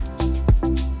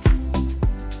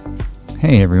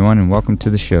Hey everyone, and welcome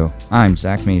to the show. I'm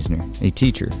Zach Maisner, a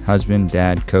teacher, husband,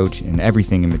 dad, coach, and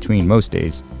everything in between most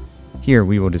days. Here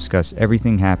we will discuss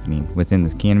everything happening within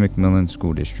the Cannon-McMillan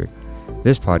School District.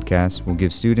 This podcast will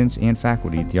give students and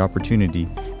faculty the opportunity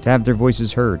to have their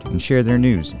voices heard and share their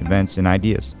news, events, and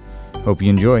ideas. Hope you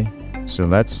enjoy. So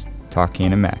let's talk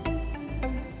Cannon-Mac.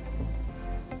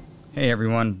 Hey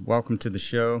everyone, welcome to the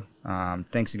show.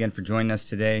 Thanks again for joining us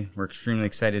today. We're extremely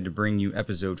excited to bring you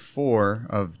episode 4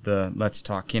 of the Let's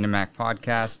Talk Cannon-Mac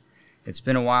podcast. It's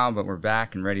been a while, but we're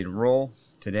back and ready to roll.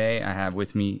 Today I have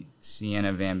with me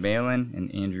Sienna Van Balen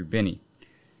and Andrew Binney.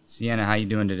 Sienna, how you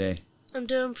doing today? I'm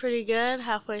doing pretty good.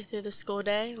 Halfway through the school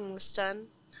day, almost done.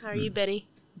 How are you, Benny?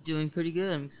 Doing pretty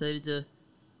good. I'm excited to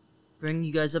bring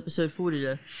you guys episode 4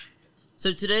 today.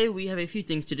 So today we have a few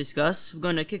things to discuss. We're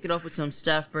going to kick it off with some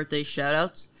staff birthday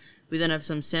shoutouts. We then have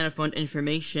some Santa Fund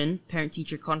information.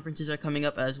 Parent-teacher conferences are coming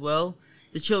up as well.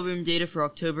 The chill room data for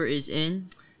October is in.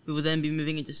 We will then be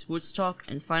moving into sports talk.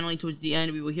 And finally, towards the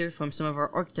end, we will hear from some of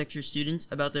our architecture students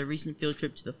about their recent field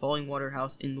trip to the Fallingwater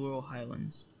house in Laurel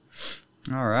Highlands.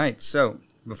 All right, so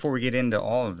before we get into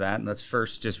all of that, let's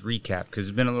first just recap, because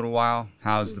it's been a little while.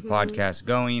 How's the podcast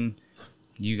going?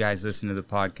 You guys listen to the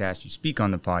podcast. You speak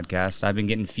on the podcast. I've been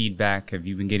getting feedback. Have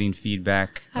you been getting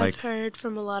feedback? I've heard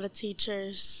from a lot of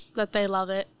teachers that they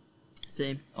love it.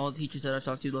 Same. All the teachers that I've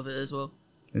talked to love it as well.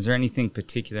 Is there anything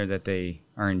particular that they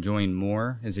are enjoying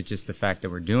more? Is it just the fact that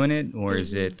we're doing it, or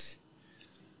is it?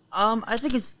 I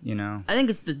think it's I think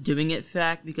it's the doing it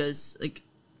fact, because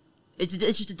it's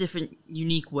just a different,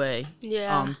 unique way.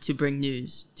 Yeah. To bring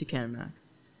news to Cannon-Mac.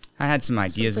 I had some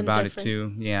ideas Something about different. it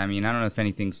too. Yeah, I mean, I don't know if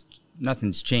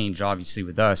nothing's changed obviously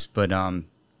with us, but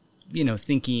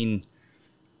thinking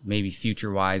maybe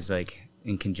future-wise, like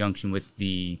in conjunction with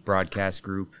the broadcast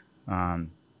group,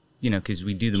 because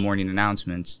we do the morning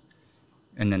announcements,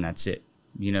 and then that's it.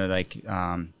 I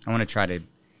want to try to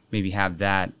maybe have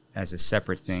that as a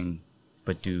separate thing,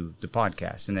 but do the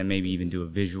podcast, and then maybe even do a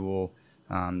visual,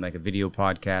 like a video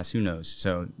podcast. Who knows?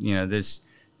 So this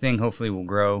thing hopefully will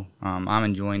grow. I'm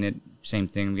enjoying it. Same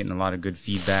thing. I'm getting a lot of good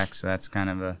feedback, so that's kind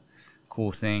of a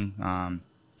cool thing. Want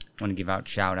to give out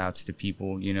shout outs to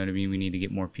people. You know what I mean? We need to get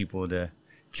more people to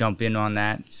jump in on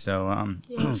that. So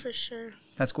Yeah, for sure.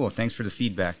 That's cool. Thanks for the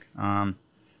feedback. Go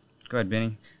ahead,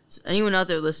 Benny. So anyone out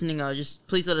there listening, just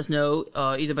please let us know,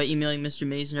 either by emailing Mr.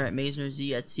 Maisner at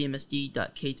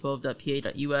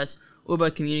maisnerz@cmsd.k12.pa.us, or by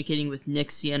communicating with Nick,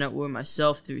 Sienna, or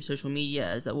myself through social media,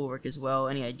 as that will work as well.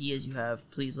 Any ideas you have,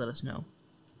 please let us know.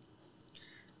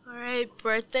 All right,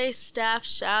 birthday staff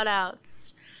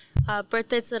shout-outs.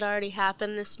 Birthdays that already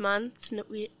happened this month.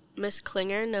 Miss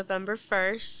Klinger, November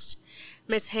 1st.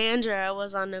 Miss Handra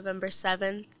was on November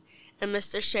 7th. And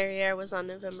Mr. Cherrier was on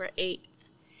November 8th.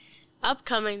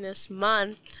 Upcoming this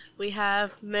month, we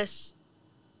have Miss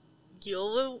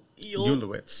Ulowitz.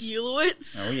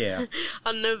 Oh, yeah.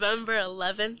 on November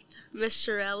 11th. Miss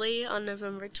Shirelli on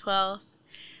November 12th.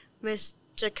 Miss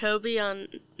Jacoby on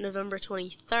November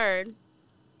 23rd.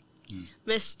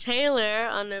 Miss Taylor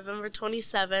on November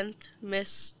 27th.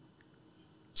 Miss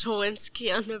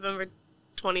Chowinski on November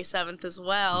 27th as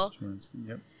well.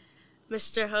 Yep.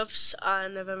 Mr. Hopsch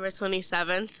on November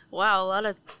 27th. Wow, a lot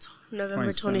of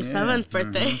November 27th, 27th yeah.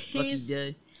 birthdays. Lucky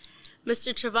day.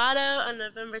 Mr. Travato on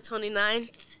November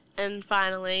 29th. And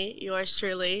finally, yours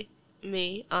truly,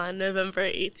 me, on November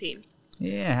 18th.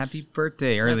 Yeah, happy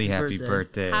birthday. Happy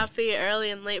birthday. Happy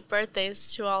early and late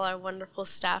birthdays to all our wonderful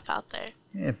staff out there.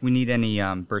 Yeah, if we need any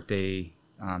birthday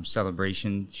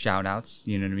celebration shout outs,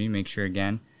 you know what I mean? Make sure,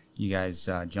 again, you guys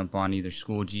jump on either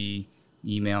School G,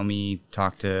 email me,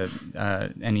 talk to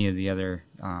any of the other,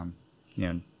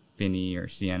 Benny or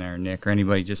Sienna or Nick or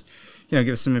anybody. Just, give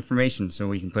us some information so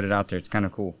we can put it out there. It's kind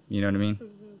of cool. You know what I mean?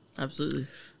 Mm-hmm. Absolutely.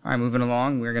 All right, moving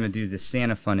along, we're going to do the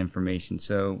Santa Fund information.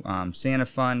 So Santa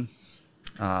Fund,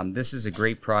 this is a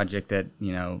great project that,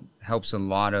 helps a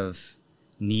lot of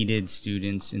needed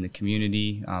students in the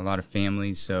community, a lot of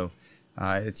families. So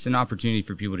it's an opportunity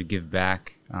for people to give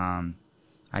back. I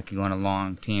could go on a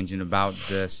long tangent about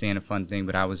the Santa Fund thing,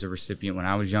 but I was a recipient when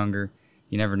I was younger.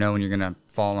 You never know when you're going to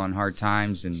fall on hard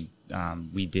times, and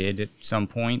we did at some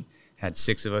point. Had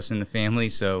 6 of us in the family,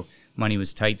 so money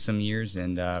was tight some years,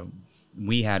 and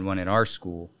we had one at our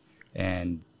school,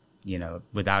 and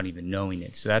without even knowing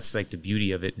it. So that's like the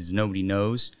beauty of it, is nobody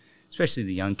knows, especially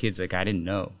the young kids. Like, I didn't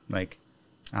know. Like,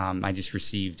 I just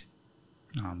received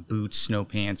boots, snow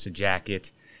pants, a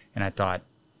jacket, and I thought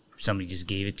somebody just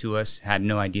gave it to us. Had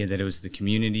no idea that it was the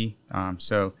community.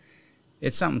 So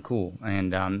it's something cool.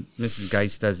 And Mrs.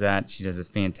 Geist does that. She does a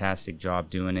fantastic job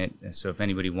doing it. So if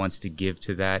anybody wants to give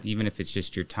to that, even if it's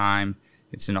just your time,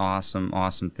 It's an awesome,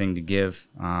 awesome thing to give.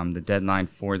 The deadline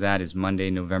for that is Monday,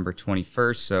 November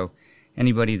 21st. So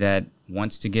anybody that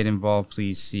wants to get involved,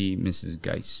 please see Mrs.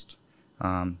 Geist.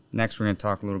 Next, we're going to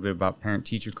talk a little bit about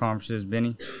parent-teacher conferences.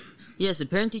 Benny? Yes, the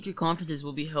parent-teacher conferences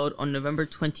will be held on November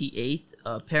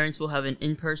 28th. Parents will have an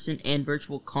in-person and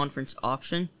virtual conference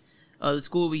option. The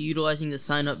school will be utilizing the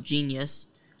sign-up Genius.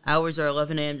 Hours are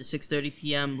 11 a.m. to 6:30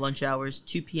 p.m., lunch hours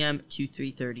 2 p.m. to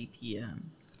 3:30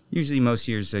 p.m. Usually most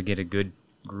years get a good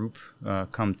group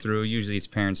come through. Usually it's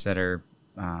parents that are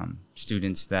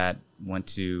students that want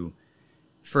to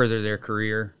further their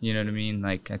career, you know what I mean?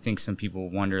 Like, I think some people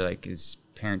wonder, like, is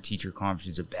parent-teacher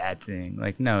conferences a bad thing?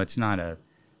 Like, no, it's not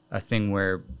a thing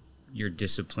where you're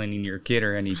disciplining your kid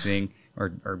or anything or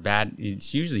bad.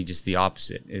 It's usually just the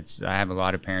opposite. I have a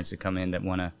lot of parents that come in that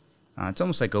want to, it's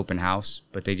almost like open house,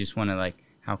 but they just want to, like,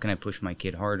 how can I push my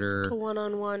kid harder? A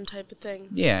one-on-one type of thing.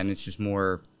 Yeah, and it's just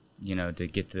more, to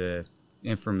get the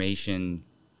information.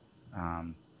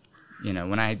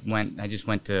 When I just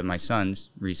went to my son's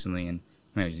recently, and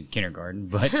I was in kindergarten,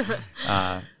 but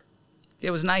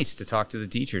it was nice to talk to the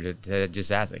teacher to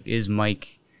just ask, like, is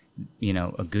Mike,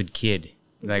 a good kid?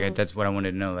 Like, that's what I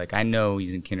wanted to know. Like, I know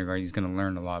he's in kindergarten, he's going to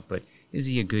learn a lot, but is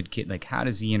he a good kid? Like, how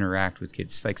does he interact with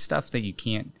kids? Like, stuff that you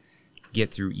can't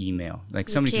get through email. Like,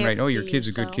 somebody can write, oh, your kid's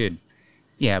a good kid.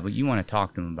 Yeah, but you want to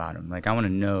talk to him about him. Like, I want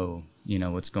to know,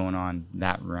 what's going on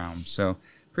that realm. So,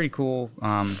 pretty cool.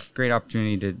 Great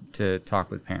opportunity to talk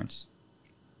with parents.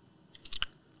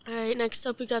 All right, next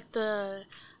up we got the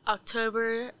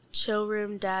October chill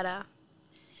room data.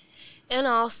 In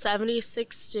all,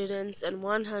 76 students and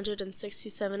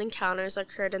 167 encounters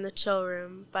occurred in the chill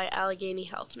room by Allegheny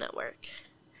Health Network.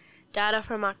 Data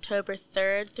from October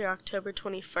 3rd through October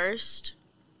 21st.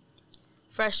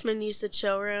 Freshmen used the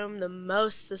chill room the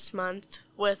most this month,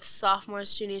 with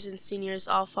sophomores, juniors, and seniors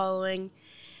all following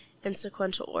in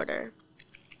sequential order.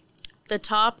 The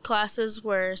top classes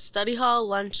were study hall,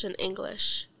 lunch, and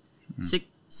English.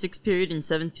 Sixth period and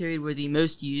seventh period were the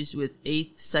most used, with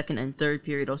eighth, second, and third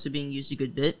period also being used a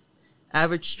good bit.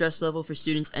 Average stress level for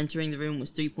students entering the room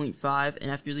was 3.5, and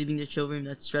after leaving the chill room,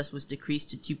 that stress was decreased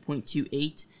to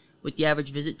 2.28, with the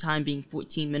average visit time being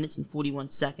 14 minutes and 41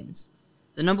 seconds.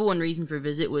 The number one reason for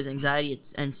visit was anxiety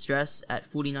and stress at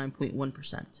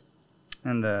 49.1%.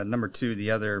 And number two,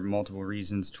 the other multiple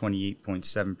reasons,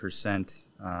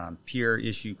 28.7%. Peer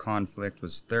issue conflict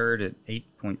was third at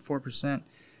 8.4%.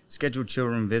 Scheduled chill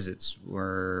room visits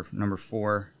were number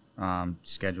four,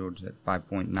 scheduled at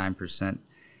 5.9%.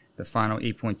 The final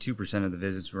 8.2% of the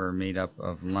visits were made up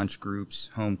of lunch groups,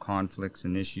 home conflicts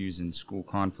and issues, and school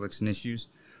conflicts and issues.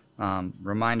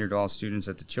 Reminder to all students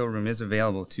that the chill room is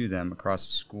available to them across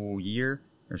the school year,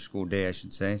 or school day, I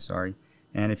should say, sorry.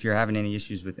 And if you're having any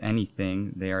issues with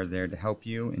anything, they are there to help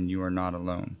you, and you are not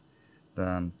alone.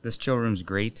 This chill room's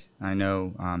great. I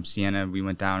know Sienna, we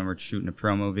went down and we're shooting a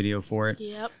promo video for it.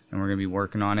 Yep. And we're going to be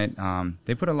working on it.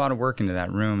 They put a lot of work into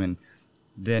that room, and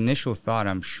the initial thought,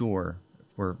 I'm sure,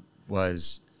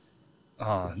 was,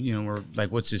 we're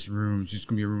like, what's this room? It's just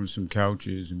going to be a room with some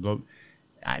couches and blah.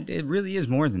 It really is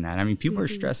more than that. I mean, people are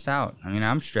stressed out. I mean,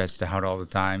 I'm stressed out all the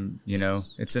time.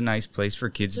 It's a nice place for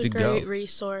kids to go. It's a great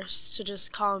resource to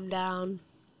just calm down.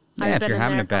 Yeah, if you're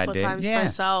having a bad day. Yeah,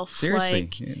 myself.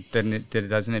 Seriously.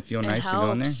 Doesn't it feel nice to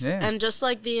go in there? Yeah. And just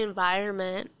like the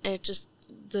environment,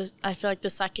 I feel like the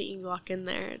second you walk in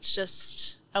there, it's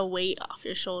just a weight off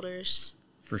your shoulders.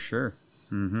 For sure.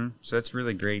 So that's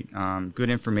really great. Good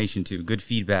information too. Good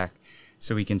feedback,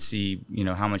 so we can see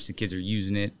how much the kids are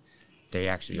using it. They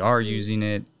actually are using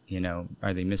it.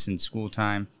 Are they missing school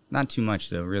time? Not too much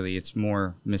though. Really, it's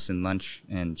more missing lunch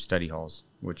and study halls,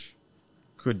 which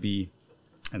could be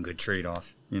a good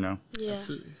trade-off. Yeah.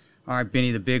 Absolutely. All right,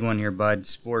 Benny, the big one here, bud.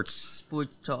 Sports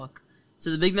talk. So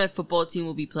the Big Mac football team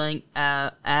will be playing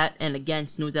at and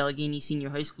against North Allegheny Senior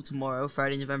High School tomorrow,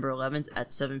 Friday, November 11th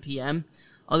at 7 p.m.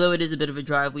 Although it is a bit of a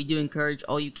drive, we do encourage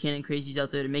all you Cannon crazies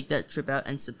out there to make that trip out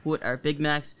and support our Big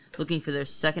Macs, looking for their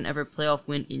second ever playoff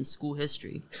win in school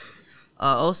history.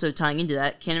 Also tying into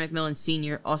that, Cannon McMillan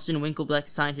Sr. Austin Winkleblack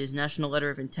signed his national letter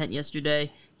of intent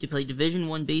yesterday to play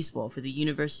Division I baseball for the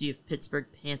University of Pittsburgh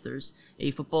Panthers.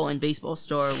 A football and baseball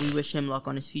star, we wish him luck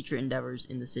on his future endeavors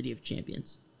in the City of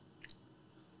Champions.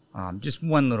 Just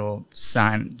one little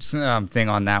thing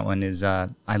on that one is I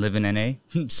live in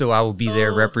NA, so I will be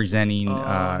there representing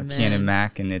Cannon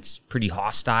Mac, and it's pretty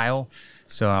hostile,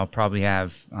 so I'll probably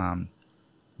have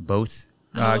both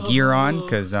gear on,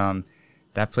 because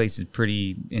that place is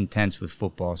pretty intense with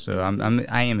football. So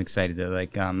I am excited though.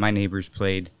 Like my neighbors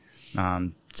played.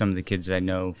 Some of the kids I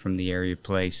know from the area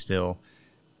play still,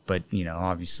 but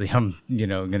obviously I'm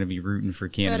going to be rooting for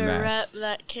Cannon Better Mac. rep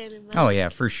that Cannon Mac. Oh yeah,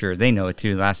 for sure. They know it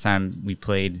too. Last time we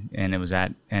played and it was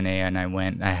at NA and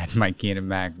I had my Cannon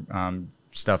Mac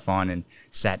stuff on and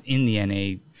sat in the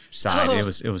NA side. Oh.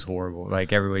 It was horrible.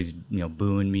 Like everybody's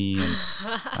booing me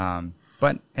and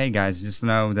but hey guys, just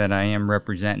know that I am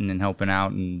representing and helping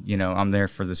out, and I'm there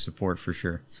for the support for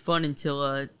sure. It's fun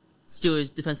until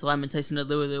Steelers defensive lineman Tyson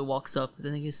Adluelu walks up, because I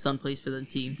think his son plays for the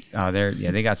team.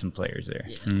 They got some players there.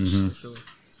 Yeah, Mhm. for sure.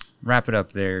 Wrap it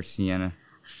up there, Sienna.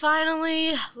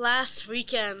 Finally, last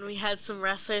weekend, we had some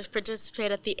wrestlers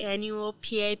participate at the annual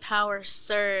PA Power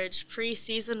Surge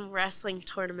preseason wrestling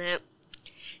tournament.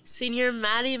 Senior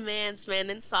Maddie Mansman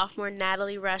and sophomore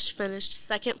Natalie Rush finished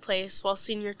second place, while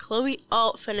senior Chloe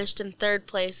Alt finished in third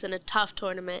place in a tough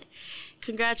tournament.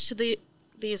 Congrats to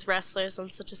these wrestlers on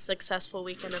such a successful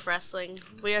weekend of wrestling.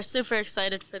 We are super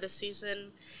excited for the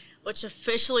season, which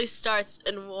officially starts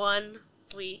in 1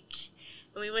 week.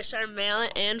 And we wish our male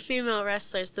and female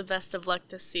wrestlers the best of luck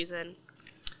this season.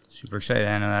 Super excited.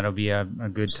 I know that'll be a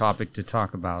good topic to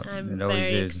talk about. I'm it always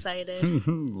very is. excited.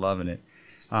 Loving it.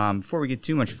 Before we get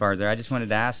too much farther, I just wanted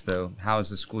to ask, though, how is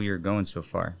the school year going so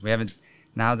far? We haven't,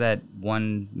 now that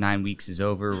 9 weeks is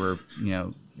over, we're,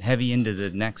 heavy into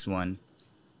the next one.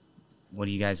 What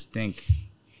do you guys think?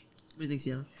 What do you think,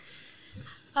 Sienna?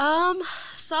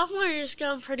 Sophomore year's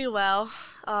going pretty well.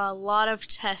 A lot of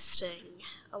testing.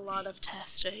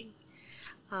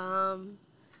 But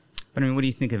I mean, what do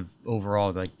you think of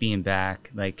overall, like being back?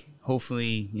 Like,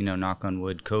 hopefully, knock on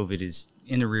wood, COVID is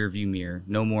in the rearview mirror.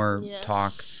 No more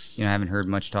talk. I haven't heard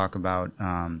much talk about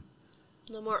No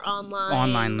more online.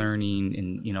 online learning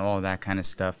and all that kind of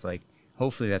stuff. Like,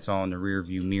 hopefully that's all in the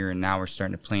rearview mirror, and now we're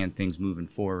starting to plan things moving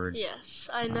forward. Yes,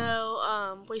 I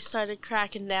know. We started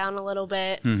cracking down a little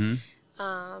bit. Mm-hmm.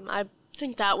 I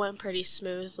think that went pretty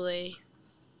smoothly.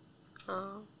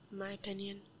 In my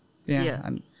opinion. Yeah.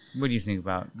 What do you think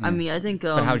about? I mean, I think.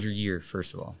 But how's your year,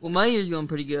 first of all? Well, my year's going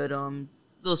pretty good. A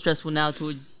little stressful now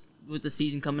with the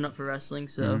season coming up for wrestling,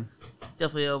 so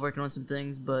definitely working on some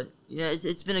things. But yeah,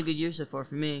 it's been a good year so far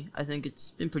for me. I think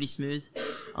it's been pretty smooth.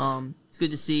 It's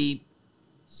good to see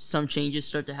some changes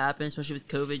start to happen, especially with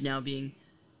COVID now being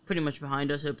pretty much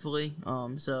behind us, hopefully.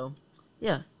 So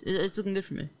yeah, it's looking good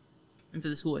for me and for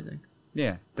the school, I think.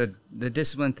 Yeah, the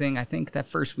discipline thing, I think that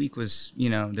first week was,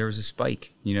 there was a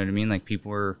spike, you know what I mean? Like,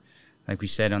 people were, like we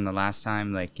said on the last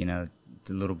time, like, the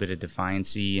little bit of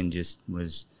defiancy and just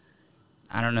was,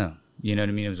 I don't know, you know what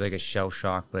I mean? It was like a shell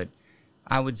shock, but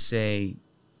I would say,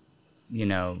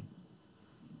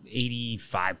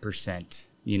 85%,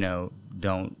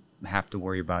 don't have to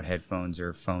worry about headphones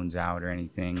or phones out or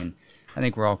anything. And I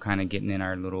think we're all kind of getting in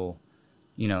our little,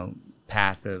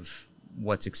 path of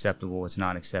what's acceptable, what's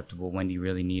not acceptable, when do you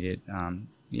really need it.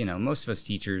 Most of us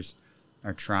teachers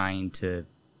are trying to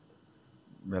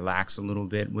relax a little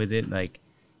bit with it, like,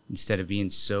 instead of being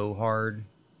so hard,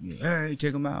 hey,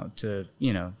 take them out, to,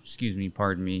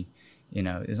 pardon me,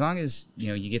 as long as,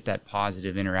 you get that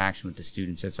positive interaction with the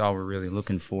students, that's all we're really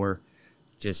looking for.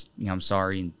 Just, I'm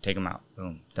sorry, and take them out,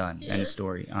 boom, done, end of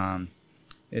story.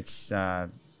 It's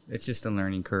just a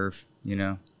learning curve,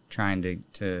 trying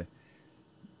to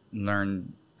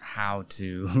learn how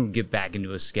to get back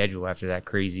into a schedule after that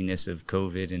craziness of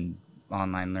COVID and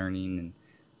online learning, and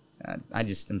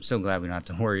I'm so glad we don't have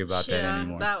to worry about that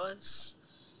anymore. That was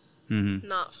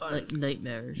not fun. Like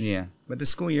nightmares. Yeah, but the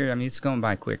school year, I mean, it's going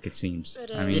by quick, it seems. It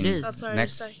is. I mean, It is. That's our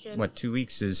next, second. 2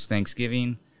 weeks is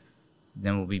Thanksgiving,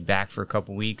 then we'll be back for a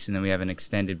couple weeks, and then we have an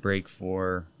extended break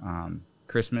for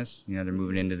Christmas. They're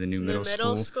moving into the new middle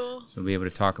school. school. So we'll be able to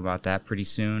talk about that pretty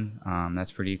soon.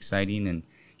 That's pretty exciting, and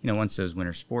once those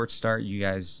winter sports start, you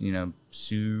guys,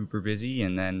 super busy,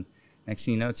 and then next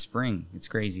thing you know, it's spring. It's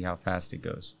crazy how fast it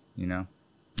goes,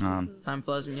 Time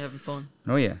flies when you're having fun.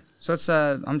 Oh, yeah. So let's,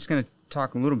 I'm just going to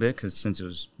talk a little bit, because since it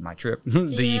was my trip,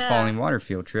 the Fallingwater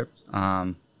field trip,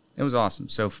 it was awesome.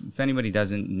 So if anybody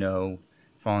doesn't know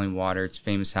Fallingwater, it's a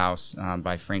famous house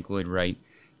by Frank Lloyd Wright.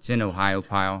 It's in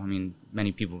Ohiopyle. I mean,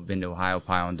 many people have been to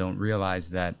Ohiopyle and don't realize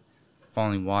that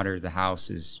Fallingwater, the house,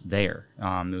 is there.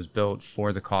 It was built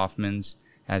for the Kaufmans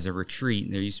as a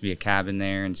retreat. There used to be a cabin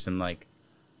there and some like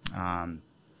a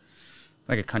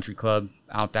country club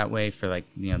out that way for the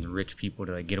rich people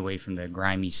to get away from the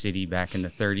grimy city back in the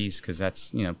 30s, because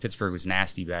that's Pittsburgh was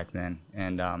nasty back then,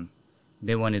 and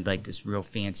they wanted this real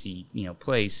fancy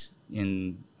place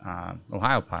in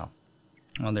Ohiopyle.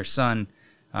 Well, their son,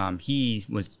 he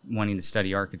was wanting to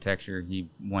study architecture. He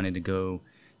wanted to go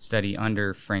study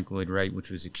under Frank Lloyd Wright, which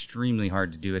was extremely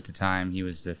hard to do at the time. He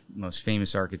was the most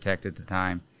famous architect at the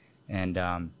time, and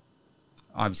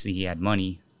obviously he had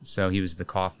money, So he was the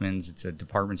Kaufman's. It's a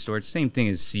department store. It's the same thing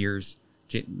as Sears,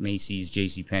 Macy's,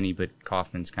 JCPenney, but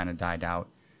Kaufman's kind of died out.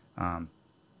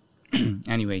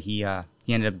 Anyway, he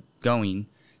ended up going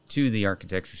to the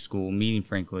architecture school, meeting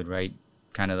Frank Lloyd Wright,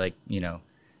 kind of like,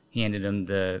 handed him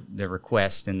the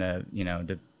request, and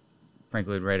the Frank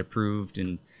Lloyd Wright approved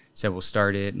and said, we'll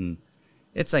start it. And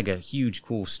it's like a huge,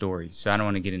 cool story. So I don't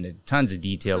want to get into tons of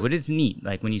detail, but it's neat.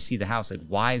 Like when you see the house, like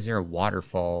why is there a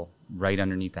waterfall right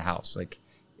underneath the house? Like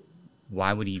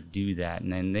why would he do that?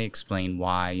 And then they explain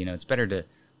why, it's better to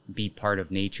be part of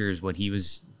nature is what he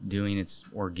was doing. It's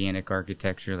organic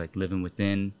architecture, like living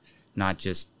within, not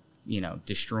just,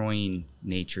 destroying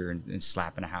nature and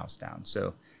slapping a house down.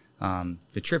 So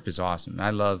the trip is awesome. I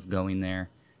love going there.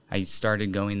 I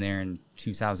started going there in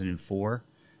 2004,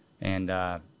 and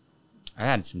I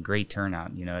had some great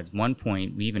turnout. At one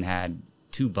point, we even had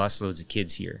 2 busloads of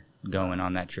kids here going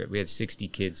on that trip. We had 60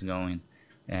 kids going,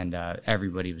 and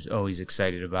everybody was always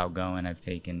excited about going. I've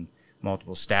taken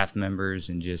multiple staff members,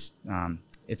 and just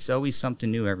it's always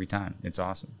something new every time. It's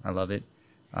awesome. I love it.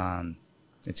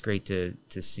 It's great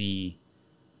to see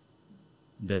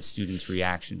the students'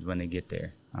 reactions when they get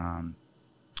there.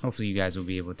 Hopefully you guys will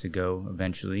be able to go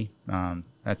eventually.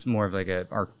 That's more of like a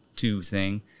R2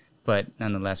 thing, but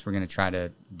nonetheless, we're going to try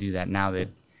to do that now that,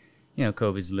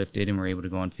 COVID's lifted and we're able to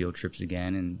go on field trips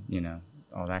again and,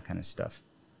 all that kind of stuff.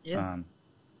 Yeah.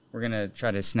 We're going to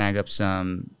try to snag up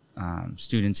some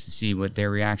students to see what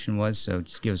their reaction was. So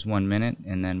just give us 1 minute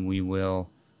and then we will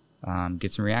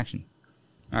get some reaction.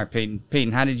 All right, Peyton.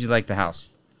 Peyton, how did you like the house?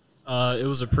 It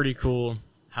was a pretty cool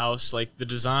house. Like the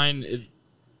design,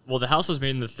 the house was made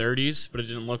in the 30s, but it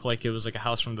didn't look like it was like a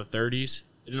house from the 30s.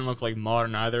 It didn't look like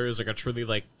modern either. It was like a truly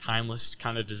like timeless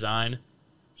kind of design.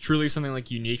 Truly something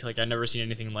like unique. Like I'd never seen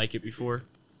anything like it before.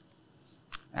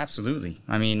 Absolutely.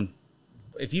 I mean,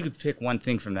 if you could pick one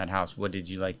thing from that house, what did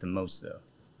you like the most though?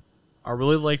 I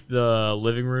really liked the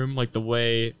living room, like the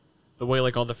way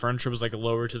like all the furniture was like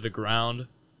lower to the ground,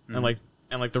 and like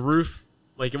the roof.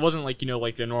 Like, it wasn't, like,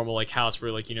 like the normal, like, house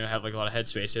where, like, have, like, a lot of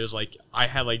headspace. It was, like, I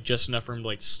had, like, just enough room to,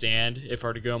 like, stand. If I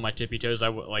were to go on my tippy toes, I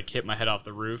would, like, hit my head off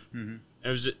the roof.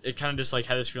 Mm-hmm. It kind of just, like,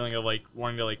 had this feeling of, like,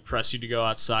 wanting to, like, press you to go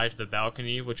outside to the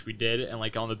balcony, which we did. And,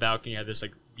 like, on the balcony, I had this,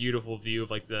 like, beautiful view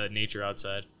of, like, the nature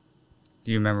outside.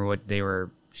 Do you remember what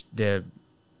the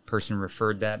person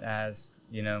referred that as,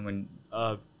 when...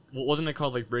 wasn't it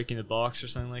called, like, breaking the box or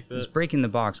something like that? It's breaking the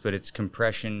box, but it's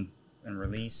compression and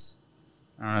release.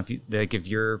 I don't know if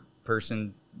your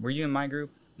person, were you in my group?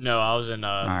 No, I was in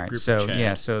all right, group so chat.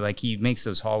 yeah, so like he makes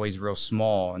those hallways real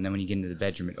small, and then when you get into the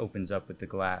bedroom, it opens up with the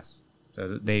glass.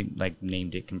 So they like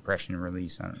named it compression and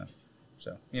release. I don't know.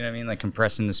 So you know what I mean, like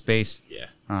compressing the space.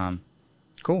 Yeah.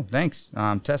 Cool. Thanks,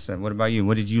 Tessa. What about you?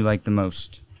 What did you like the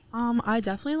most? I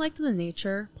definitely liked the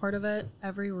nature part of it.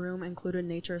 Every room included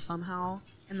nature somehow,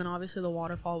 and then obviously the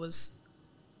waterfall was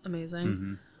amazing.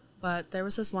 Mm-hmm. But there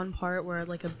was this one part where,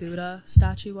 like, a Buddha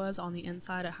statue was on the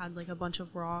inside. It had, like, a bunch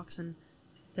of rocks, and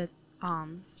that,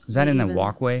 Was that in the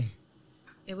walkway?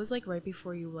 It was, like, right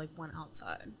before you, like, went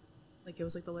outside. Like, it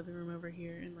was, like, the living room over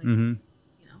here, and, like, mm-hmm.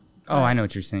 Oh, I know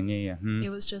what you're saying. Yeah. Mm-hmm. It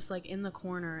was just, like, in the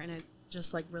corner, and it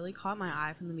just, like, really caught my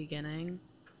eye from the beginning,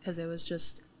 because it was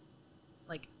just,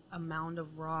 like, a mound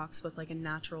of rocks with, like, a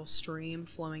natural stream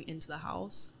flowing into the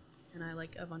house. And I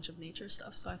like a bunch of nature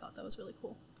stuff, so I thought that was really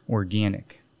cool.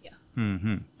 Organic.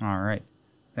 Mm-hmm. All right.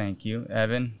 Thank you.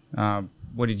 Evan,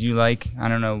 what did you like? I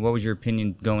don't know. What was your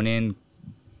opinion going in?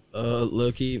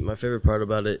 Low-key, my favorite part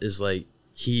about it is, like,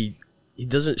 he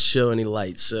doesn't show any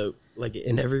lights. So, like,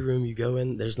 in every room you go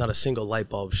in, there's not a single light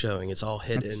bulb showing. It's all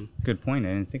hidden. That's a good point. I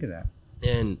didn't think of that.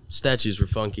 And statues were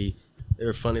funky. They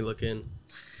were funny looking.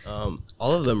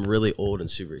 All of them really old and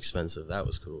super expensive. That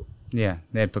was cool. Yeah.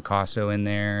 They had Picasso in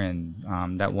there,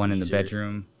 and that one in the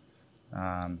bedroom.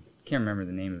 Can't remember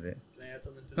the name of it. Can I add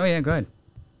something to that? Oh, yeah, go ahead.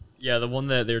 Yeah, the one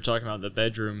that they were talking about in the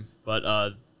bedroom, but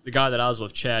the guy that I was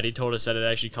with, Chad, he told us that it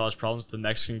actually caused problems with the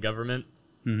Mexican government.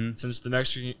 Mm-hmm. Since the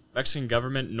Mexican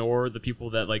government nor the people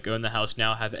that like own the house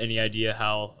now have any idea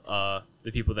how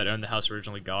the people that owned the house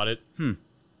originally got it.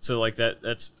 So like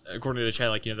that's according to Chad,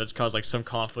 like that's caused like some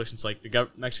conflict since like the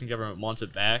Mexican government wants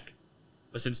it back,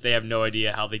 but since they have no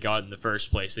idea how they got it in the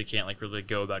first place, they can't like really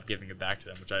go about giving it back to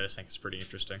them, which I just think is pretty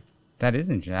interesting. That is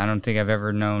interesting. I don't think I've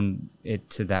ever known it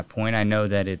to that point. I know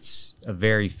that it's a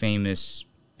very famous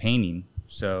painting,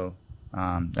 so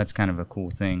that's kind of a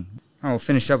cool thing. We'll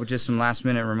finish up with just some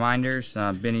last-minute reminders.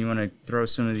 Benny, you want to throw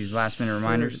some of these last-minute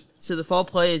reminders? So the fall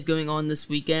play is going on this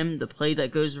weekend. The Play That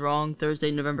Goes Wrong,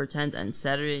 Thursday, November 10th, and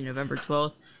Saturday, November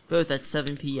 12th, both at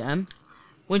 7 p.m.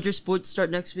 Winter sports start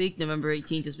next week, November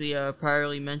 18th, as we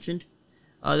priorly mentioned.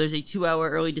 There's a 2-hour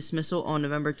early dismissal on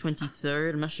November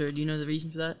 23rd. I'm not sure. Do you know the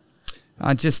reason for that?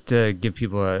 Just to give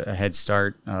people a head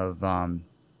start of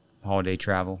holiday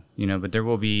travel, but there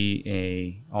will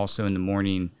be also in the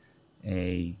morning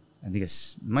I think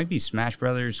it might be Smash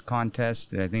Brothers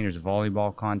contest. I think there's a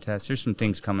volleyball contest. There's some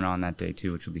things coming on that day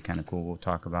too, which will be kind of cool. We'll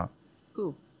talk about.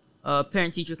 Cool.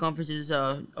 Parent-teacher conferences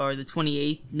are the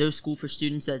 28th. No school for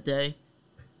students that day.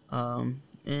 And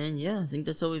yeah, I think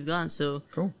that's all we've got. So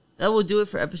cool. That will do it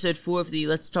for episode 4 of the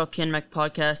Let's Talk CanMac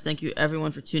podcast. Thank you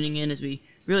everyone for tuning in, as we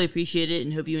really appreciate it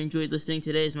and hope you enjoyed listening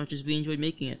today as much as we enjoyed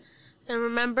making it. And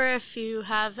remember, if you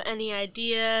have any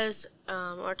ideas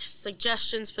or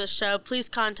suggestions for the show, please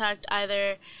contact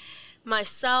either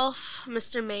myself,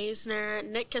 Mr. Maisner,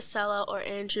 Nick Casella, or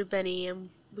Andrew Benny, and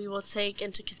we will take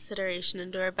into consideration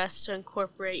and do our best to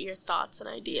incorporate your thoughts and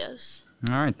ideas.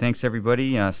 All right. Thanks,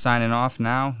 everybody. Signing off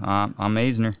now. I'm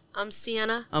Maisner. I'm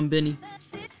Sienna. I'm Benny.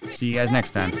 See you guys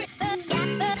next time.